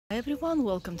Hi everyone,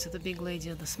 welcome to the Big Lady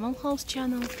of the Small House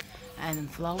channel. And in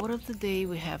flower of the day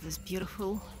we have this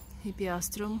beautiful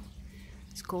hippeastrum.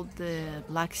 It's called the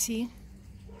Black Sea.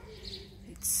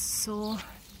 It's so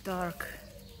dark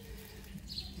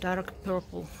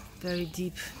purple, very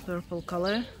deep purple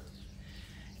color.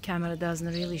 Camera doesn't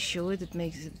really show it, it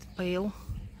makes it pale,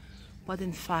 but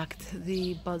in fact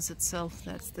the buds itself,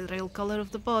 that's the real color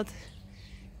of the bud.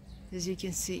 As you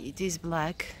can see, it is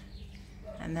black,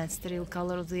 and that's the real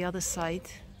color of the other side.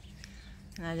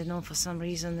 And I don't know, for some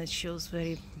reason it shows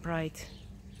very bright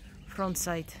front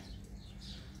side,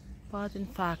 but in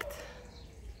fact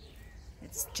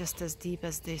it's just as deep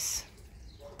as this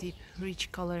deep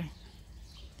rich color.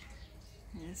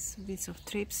 There's bits of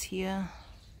trips here.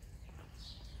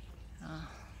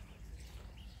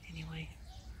 Anyway,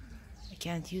 I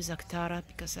can't use Actara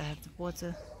because I have the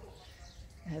water.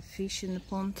 I have fish in the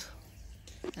pond,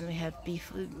 and we have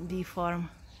bee farm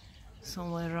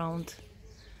somewhere around,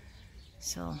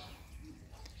 so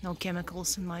no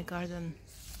chemicals in my garden,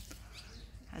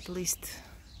 at least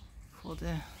for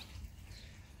the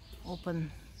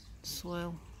open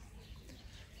soil.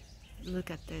 Look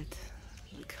at that,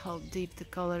 look how deep the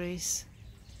color is.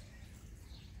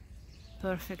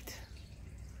 Perfect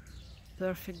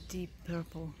deep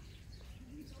purple.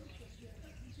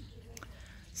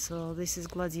 So this is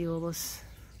Gladiolus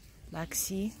Black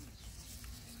Sea.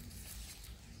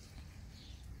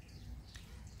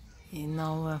 In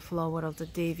our flower of the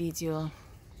day video.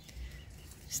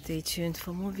 Stay tuned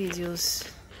for more videos.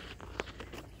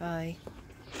 Bye.